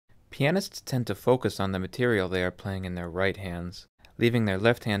Pianists tend to focus on the material they are playing in their right hands, leaving their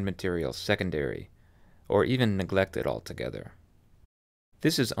left hand material secondary, or even neglect it altogether.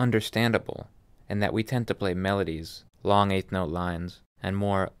 This is understandable, in that we tend to play melodies, long eighth note lines, and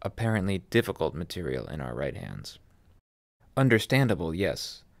more apparently difficult material in our right hands. Understandable,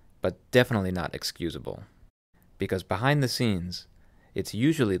 yes, but definitely not excusable, because behind the scenes, it's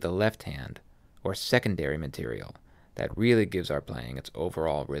usually the left hand, or secondary material, that really gives our playing its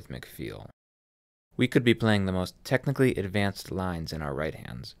overall rhythmic feel. We could be playing the most technically advanced lines in our right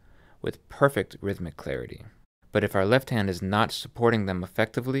hands, with perfect rhythmic clarity, but if our left hand is not supporting them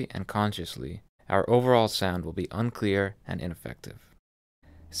effectively and consciously, our overall sound will be unclear and ineffective.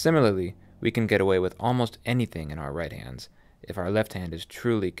 Similarly, we can get away with almost anything in our right hands if our left hand is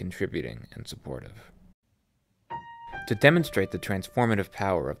truly contributing and supportive. To demonstrate the transformative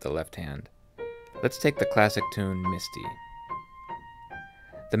power of the left hand, let's take the classic tune Misty.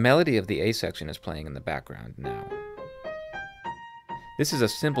 The melody of the A section is playing in the background now. This is a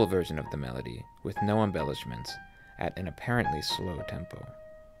simple version of the melody, with no embellishments, at an apparently slow tempo.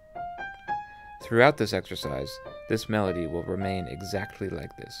 Throughout this exercise, this melody will remain exactly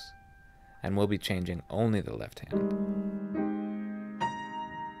like this, and we'll be changing only the left hand.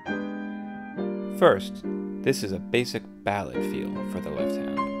 First, this is a basic ballad feel for the left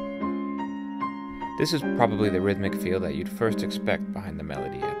hand. This is probably the rhythmic feel that you'd first expect behind the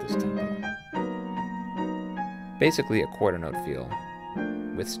melody at this tempo. Basically a quarter note feel,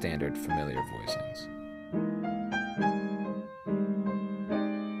 with standard familiar voicings.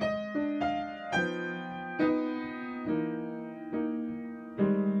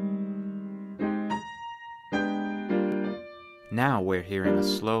 Now we're hearing a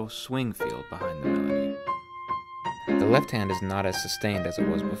slow swing feel behind the melody. The left hand is not as sustained as it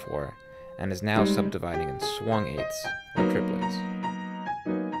was before, and is now subdividing in swung eighths, or triplets.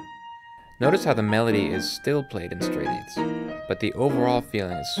 Notice how the melody is still played in straight eighths, but the overall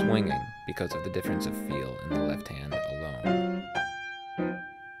feeling is swinging because of the difference of feel in the left hand alone.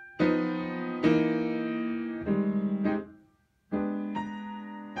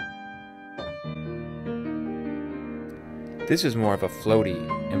 This is more of a floaty,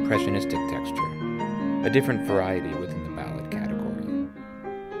 impressionistic texture, a different variety within the ballad category.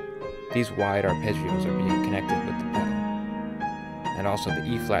 These wide arpeggios are being connected with the pedal, and also the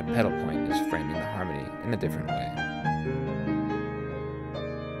E-flat pedal point is framing the harmony in a different way.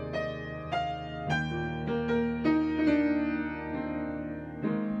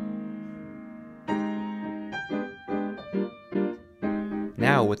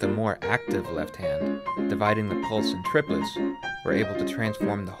 Now, with a more active left hand, dividing the pulse in triplets, we're able to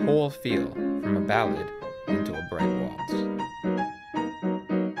transform the whole feel from a ballad into a bright waltz.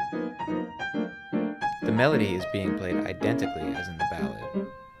 The melody is being played identically as in the ballad.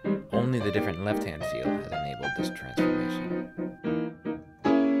 Only the different left hand feel has enabled this transformation.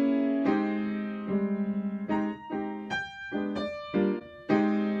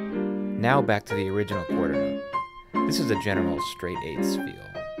 Now back to the original quarter note. This is a general straight eighths feel.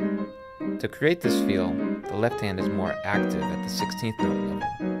 To create this feel, the left hand is more active at the 16th note level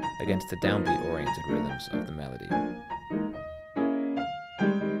against the downbeat-oriented rhythms of the melody.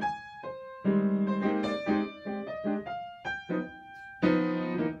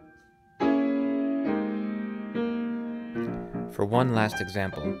 For one last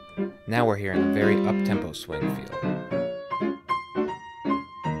example, now we're hearing a very up-tempo swing feel.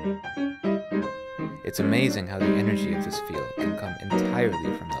 It's amazing how the energy of this feel can come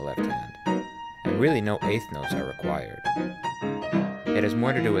entirely from the left hand, and really no eighth notes are required. It has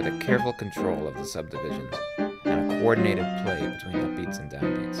more to do with a careful control of the subdivisions and a coordinated play between upbeats and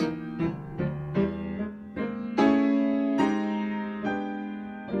downbeats.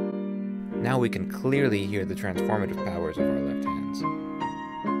 Now we can clearly hear the transformative powers of our left hands.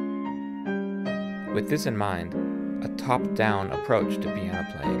 With this in mind, a top-down approach to piano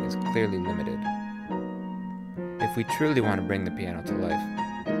playing is clearly limited. If we truly want to bring the piano to life,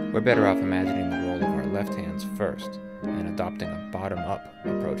 we're better off imagining the role of our left hands first and adopting a bottom-up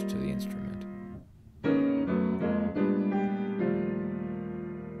approach to the instrument.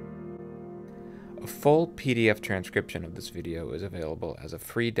 A full PDF transcription of this video is available as a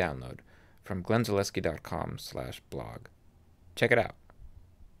free download from glenzaleski.com/blog. Check it out.